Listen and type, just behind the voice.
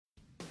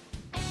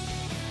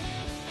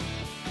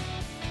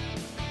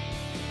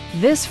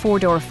This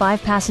four-door,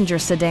 five-passenger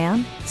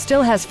sedan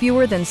still has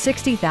fewer than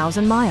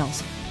 60,000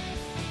 miles.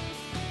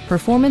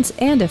 Performance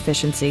and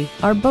efficiency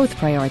are both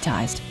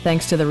prioritized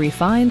thanks to the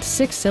refined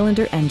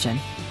six-cylinder engine.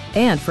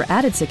 And for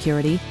added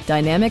security,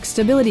 dynamic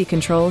stability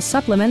control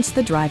supplements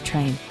the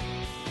drivetrain.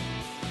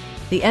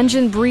 The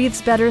engine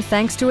breathes better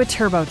thanks to a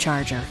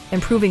turbocharger,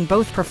 improving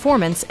both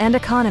performance and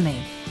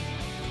economy.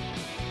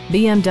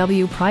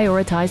 BMW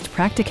prioritized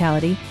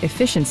practicality,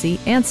 efficiency,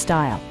 and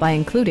style by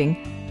including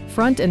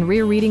front and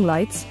rear reading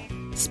lights,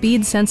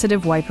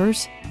 speed-sensitive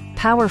wipers,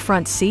 power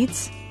front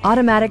seats,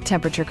 automatic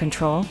temperature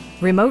control,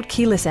 remote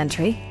keyless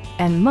entry,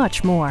 and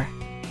much more.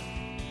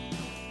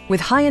 With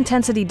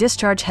high-intensity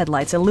discharge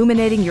headlights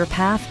illuminating your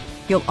path,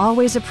 you'll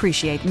always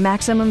appreciate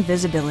maximum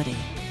visibility.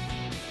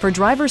 For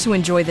drivers who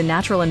enjoy the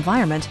natural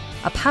environment,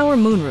 a power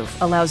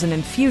moonroof allows an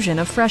infusion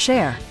of fresh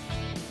air.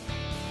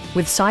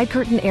 With side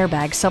curtain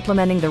airbags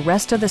supplementing the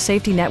rest of the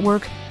safety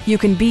network, you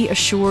can be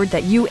assured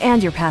that you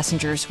and your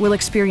passengers will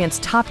experience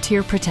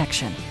top-tier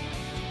protection.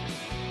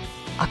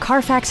 A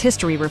Carfax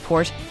history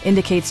report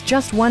indicates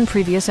just one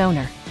previous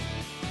owner.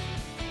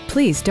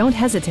 Please don't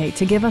hesitate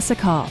to give us a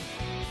call.